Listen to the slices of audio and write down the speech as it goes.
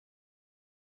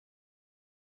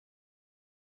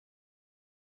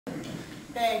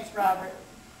Thanks, Robert.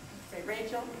 Say,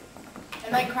 Rachel? I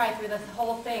might cry through the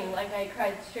whole thing, like I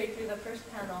cried straight through the first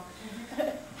panel.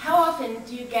 How often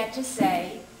do you get to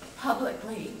say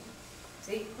publicly,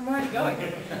 see, I'm already going,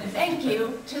 thank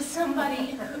you to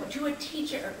somebody, to a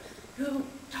teacher who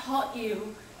taught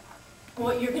you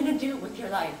what you're going to do with your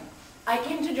life? I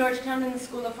came to Georgetown in the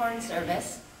School of Foreign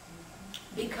Service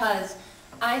because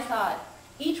I thought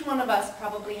each one of us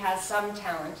probably has some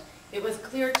talent. It was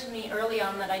clear to me early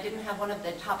on that I didn't have one of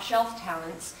the top shelf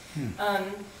talents,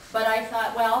 but I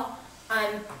thought, well,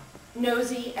 I'm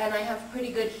nosy and I have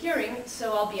pretty good hearing,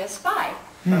 so I'll be a spy.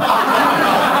 You know,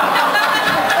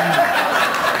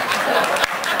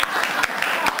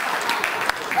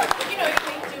 you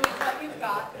make do with what you've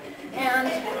got. And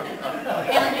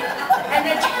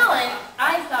the talent,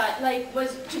 I thought, like,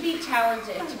 was to be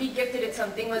talented, to be gifted at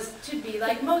something, was to be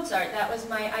like Mozart. That was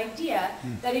my idea,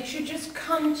 that it should just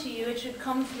come to you, it should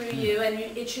come through you, and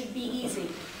it should be easy.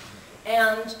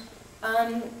 And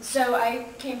so I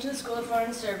came to the School of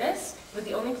Foreign Service. It was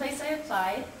the only place I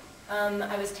applied.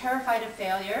 I was terrified of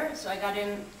failure, so I got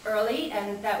in early,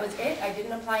 and that was it. I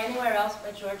didn't apply anywhere else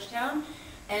but Georgetown.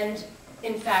 And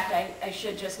in fact, I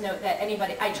should just note that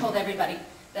I told everybody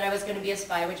that I was going to be a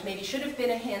spy, which maybe should have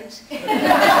been a hint. When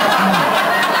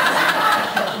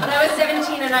I was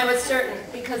 17 and I was certain,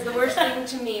 because the worst thing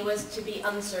to me was to be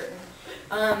uncertain.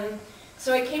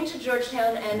 So I came to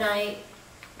Georgetown and I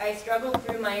struggled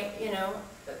through my,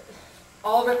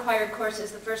 all required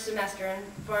courses the first semester in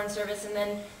Foreign Service, and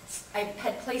then I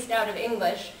had placed out of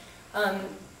English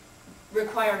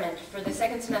requirement for the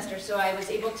second semester, so I was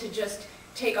able to just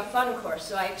take a fun course.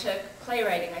 So I took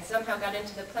playwriting. I somehow got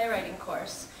into the playwriting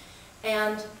course.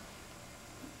 And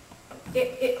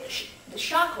the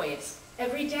shockwaves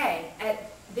every day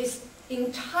at this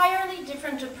entirely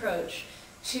different approach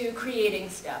to creating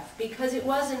stuff, because it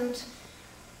wasn't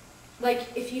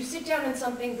like if you sit down and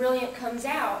something brilliant comes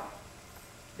out,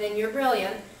 then you're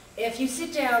brilliant. If you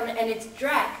sit down and it's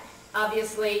dreck,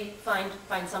 obviously find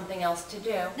something else to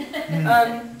do.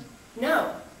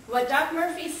 No. What Doc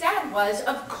Murphy said was,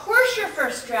 of course your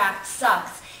first draft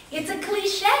sucks. It's a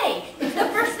cliche. It's the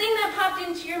first thing that popped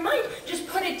into your mind. Just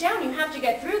put it down. You have to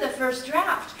get through the first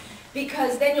draft,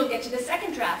 because then you'll get to the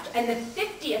second draft and the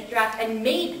 50th draft, and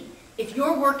maybe if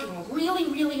you're working really,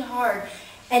 really hard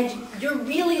and you're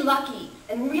really lucky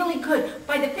and really good,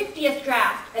 by the 50th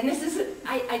draft, and this is,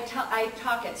 I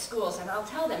talk at schools and I'll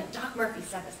tell them, Doc Murphy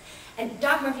said this, and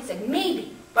Doc Murphy said,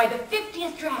 maybe by the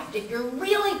 50th draft, if you're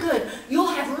really good, you'll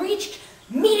have reached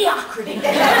mediocrity. Which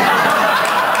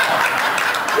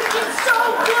is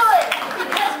so good,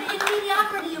 because in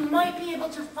mediocrity you might be able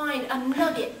to find a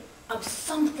nugget of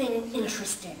something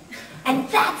interesting. And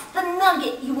that's the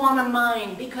nugget you want to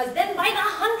mine, because then by the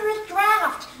 100th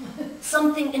draft,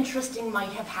 something interesting might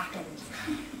have happened.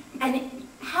 And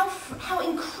how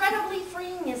incredibly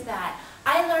freeing is that?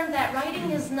 I learned that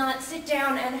writing is not sit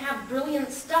down and have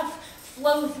brilliant stuff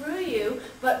flow through you,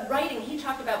 but writing, he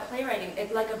talked about playwriting,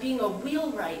 like being a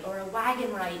wheelwright or a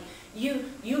wagon wright. You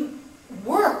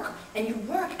work, and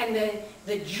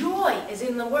the joy is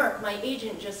in the work. My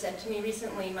agent just said to me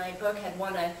recently, my book had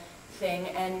won a thing,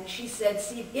 and she said,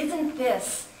 see, isn't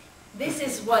this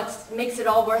is what makes it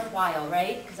all worthwhile,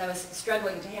 right? Because I was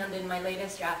struggling to hand in my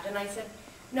latest draft, and I said,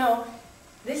 no,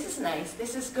 this is nice,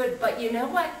 this is good, but you know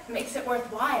what makes it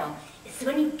worthwhile? It's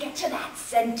when you get to that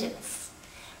sentence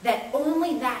that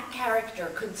only that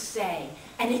character could say,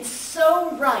 and it's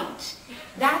so right.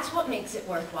 That's what makes it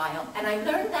worthwhile. And I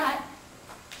learned that,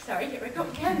 sorry, here we go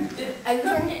again. I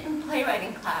learned it in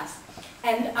playwriting class.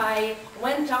 And I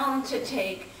went on to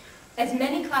take as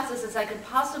many classes as I could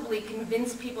possibly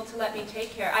convince people to let me take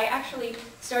here. I actually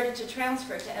started to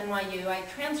transfer to NYU. I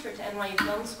transferred to NYU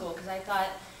Film School because I thought,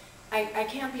 I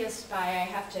can't be a spy, I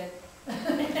have to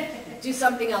do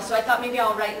something else. So I thought maybe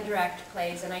I'll write and direct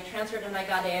plays, and I transferred and I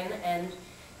got in, and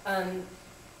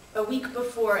a week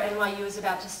before NYU was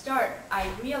about to start, I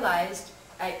realized,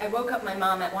 I woke up my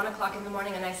mom at 1 o'clock in the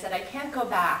morning and I said, I can't go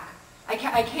back. I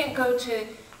can't go to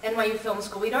NYU Film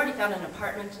School. We'd already found an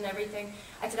apartment and everything.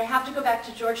 I said, I have to go back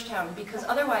to Georgetown, because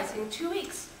otherwise in 2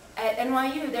 weeks at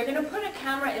NYU, they're going to put a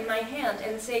camera in my hand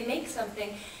and say, make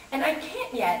something. And I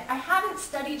can't yet. I haven't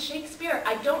studied Shakespeare.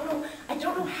 I don't know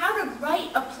how to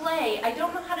write a play. I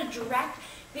don't know how to direct,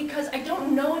 because I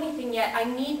don't know anything yet. I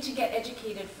need to get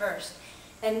educated first.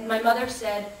 And my mother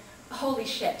said, holy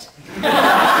shit.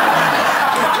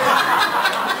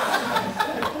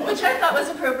 Which I thought was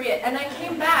appropriate. And I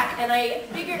came back and I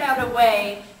figured out a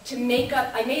way to make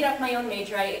up, I made up my own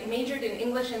major. I majored in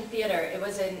English and theater. It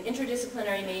was an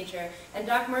interdisciplinary major. And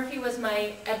Doc Murphy was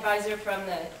my advisor from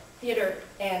the theater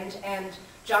end, and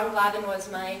John Glavin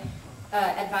was my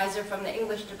advisor from the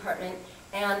English department.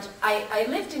 And I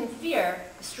lived in fear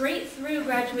straight through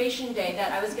graduation day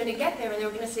that I was going to get there and they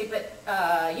were going to say, but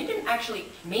you didn't actually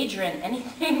major in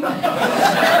anything.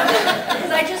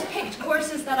 Because I just picked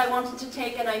courses that I wanted to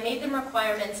take and I made them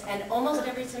requirements, and almost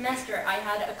every semester I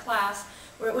had a class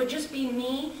where it would just be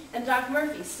me and Doc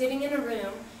Murphy sitting in a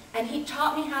room, and he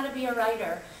taught me how to be a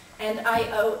writer. And I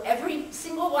owe every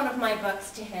single one of my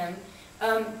books to him.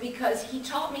 Because he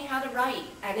taught me how to write,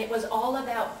 and it was all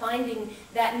about finding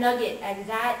that nugget, and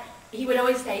that, he would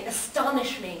always say,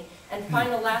 astonish me. And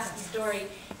final last story,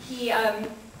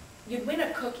 you'd win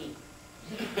a cookie.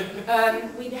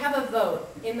 We'd have a vote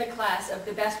in the class of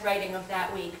the best writing of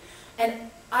that week,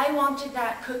 and I wanted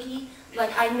that cookie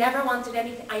like I never wanted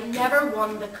anything. I never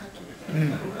won the cookie,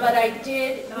 but I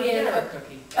did win a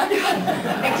cookie.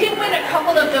 I did win a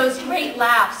couple of those great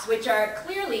laughs, which are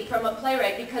clearly from a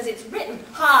playwright because it's written,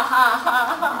 ha, ha,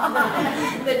 ha, ha,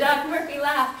 ha, the Doc Murphy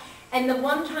laugh. And the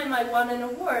one time I won an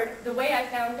award, the way I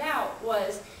found out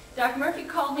was Doc Murphy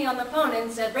called me on the phone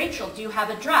and said, Rachel, do you have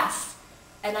a dress?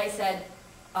 And I said,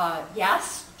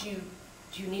 yes, do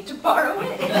you need to borrow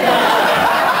it?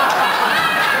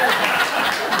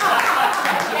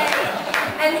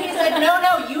 And he said,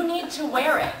 no, you need to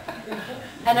wear it.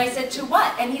 And I said, to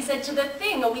what? And he said, to the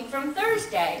thing a week from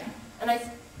Thursday. And I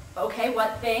said, okay,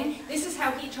 what thing? This is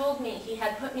how he told me. He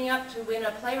had put me up to win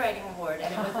a playwriting award,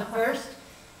 and it was the first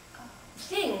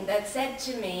thing that said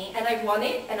to me, and I won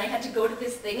it, and I had to go to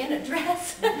this thing in a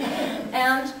dress.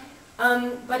 And,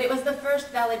 but it was the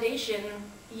first validation,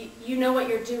 you know what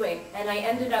you're doing. And I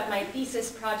ended up, my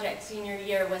thesis project senior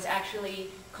year was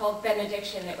actually called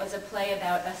Benediction. It was a play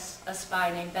about a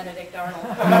spy named Benedict Arnold,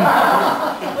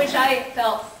 which I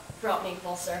felt brought me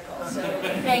full circle. So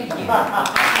thank you.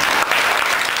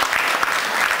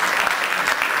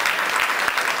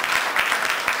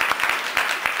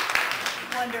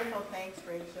 Wonderful, thanks,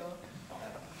 Rachel.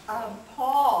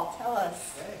 Paul, tell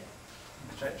us.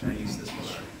 Okay. Try to use this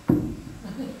one.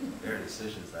 There are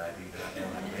decisions that I do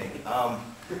not make.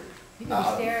 You can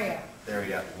stereo. There we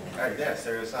go. All right, there,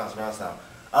 stereo sound, surround sound.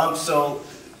 So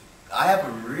I have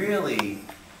a really,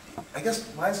 I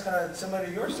guess mine's kind of similar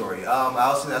to your story. I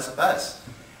was in SFS,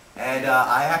 and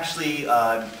I actually,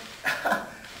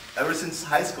 ever since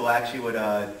high school, I actually would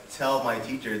tell my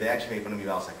teacher, they actually made fun of me.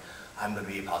 I was like, I'm going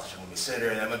to be a politician, I'm going to be a senator,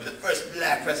 and I'm going to be the first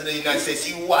black president of the United States.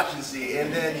 You watch and see.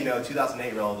 And then,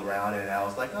 2008 rolled around, and I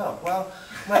was like, oh, well,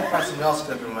 I might find something else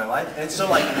to in my life. And so,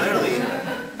 like, literally,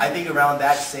 I think around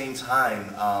that same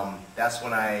time, that's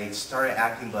when I started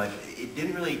acting, but it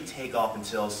didn't really take off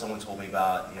until someone told me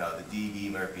about, the D.B.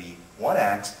 Murphy one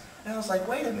acts, and I was like,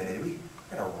 wait a minute, we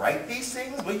gotta write these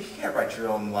things? Well, you can't write your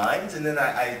own lines. And then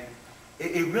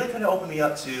it really kind of opened me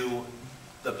up to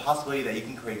the possibility that you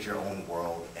can create your own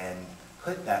world and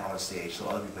put that on a stage so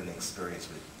other people can experience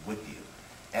it with you.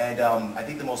 And I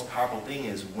think the most powerful thing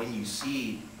is when you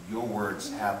see your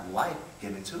words have life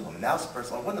given to them. And that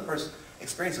was one of the first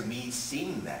experience of me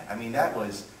seeing that. I mean,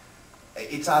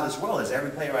 it's out of this world, as every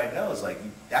playwright knows. Like,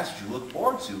 that's what you look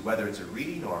forward to, whether it's a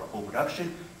reading or a full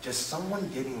production, just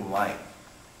someone giving life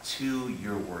to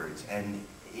your words and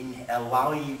in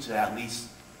allowing you to at least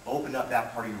open up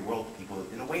that part of your world to people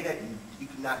in a way that you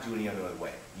cannot do any other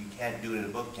way. You can't do it in a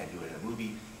book, you can't do it in a movie,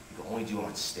 you can only do it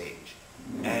on stage.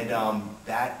 And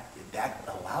that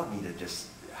allowed me to just,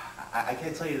 I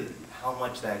can't tell you how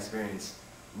much that experience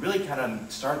really kind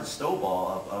of started the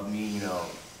snowball of me,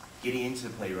 getting into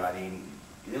playwriting.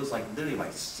 It was like literally my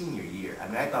senior year. I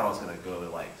mean, I thought I was going to go to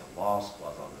law school, I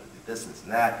was going to do this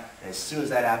and that, and as soon as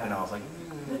that happened, I was like,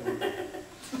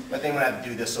 I think I'm going to have to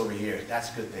do this over here.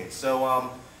 That's a good thing. So,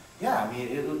 yeah, I mean,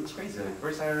 it was crazy. The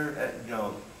first time I heard,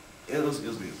 it was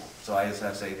beautiful. So I just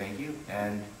have to say thank you,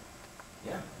 and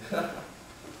yeah.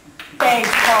 Thanks,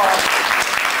 Paul.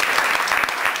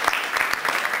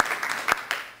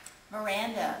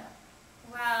 Miranda.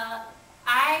 Well,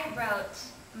 I wrote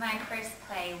my first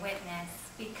play, Witness,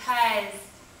 because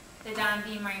the Donn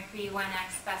B. Murphy One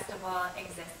Acts Festival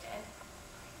existed.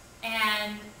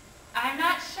 And I'm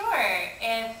not sure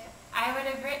if I would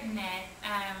have written it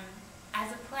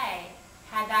as a play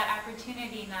had that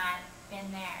opportunity not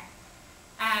been there.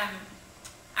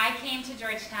 I came to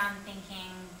Georgetown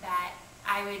thinking that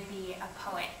I would be a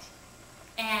poet.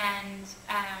 And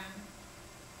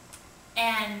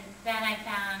then I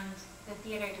found the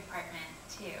theater department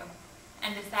too,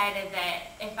 and decided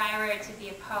that if I were to be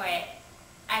a poet,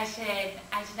 I should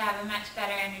have a much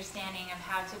better understanding of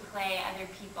how to play other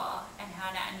people and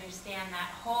how to understand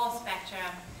that whole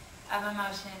spectrum of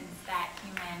emotions that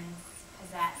humans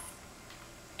possess.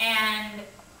 And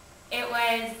it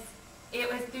was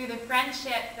through the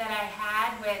friendship that I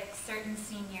had with certain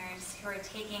seniors who were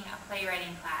taking a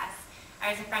playwriting class.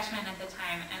 I was a freshman at the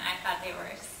time, and I thought they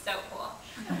were so cool.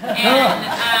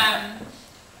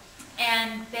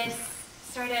 And this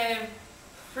sort of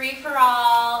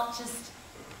free-for-all, just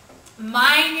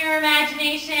mind your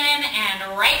imagination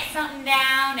and write something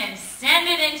down and send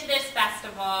it into this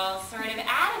festival sort of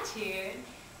attitude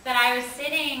that I was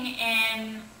sitting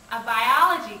in a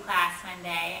biology class one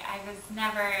day. I was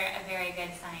never a very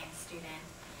good science student.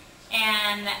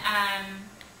 And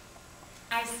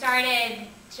I started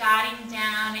jotting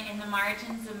down in the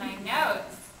margins of my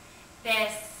notes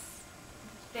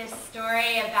this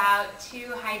story about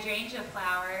 2 hydrangea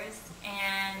flowers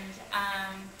and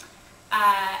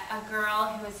a girl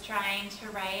who was trying to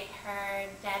write her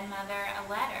dead mother a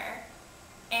letter.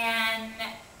 And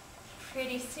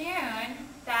pretty soon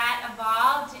that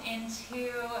evolved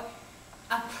into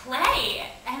a play,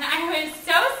 and I was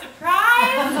so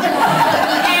surprised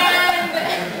and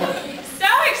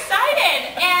so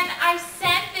excited, and I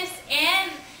sent this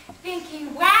in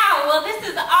thinking, wow, well this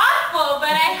is awful,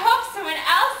 but I hope someone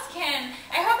else can,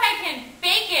 I hope I can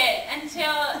fake it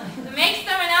until it makes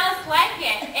someone else like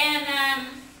it. And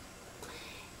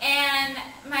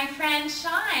my friend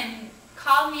Sean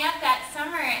called me up that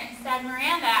summer and said,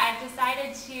 Miranda, I've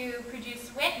decided to produce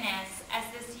Witness as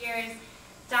this year's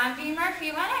Donn B.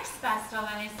 Murphy Lennox Festival.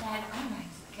 And I said, oh my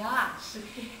gosh.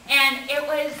 And it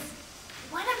was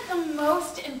one of the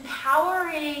most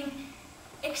empowering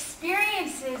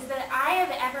experiences that I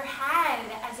have ever had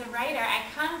as a writer. I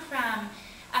come from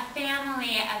a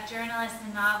family of journalists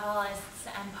and novelists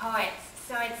and poets,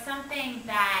 so it's something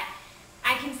that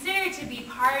I consider to be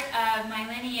part of my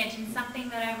lineage and something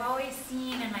that I've always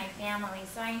seen in my family.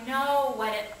 So I know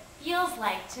what it feels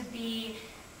like to be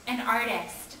an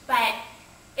artist. But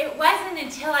it wasn't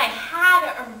until I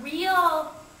had a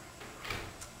real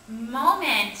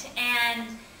moment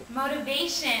and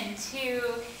motivation to,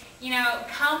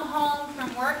 come home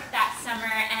from work that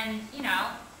summer and,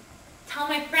 tell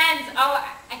my friends, oh,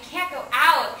 I can't go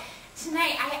out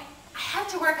tonight. I have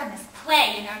to work on this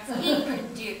play, it's being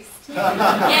produced. And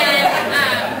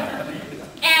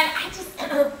I just,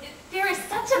 there was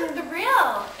such a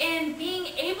thrill in being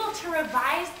able to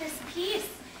revise this piece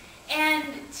and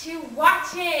to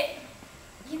watch it,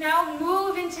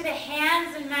 move into the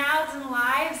hands and mouths and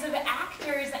lives of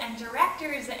actors and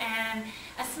directors and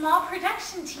a small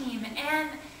production team. And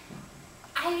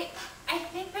I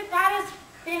think that has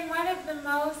been one of the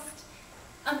most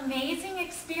amazing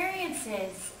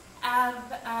experiences of,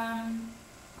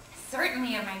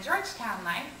 certainly of my Georgetown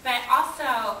life, but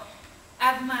also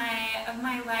of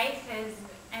my life as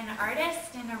an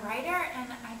artist and a writer.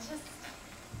 And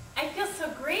I feel so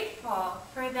grateful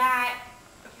for that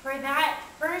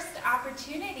first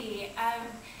opportunity of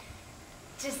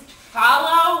just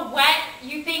follow what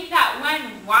you think that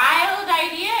one wild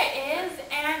idea is,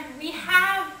 and we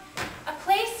have a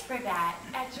place for that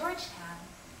at Georgetown.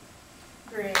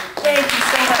 Great. Thank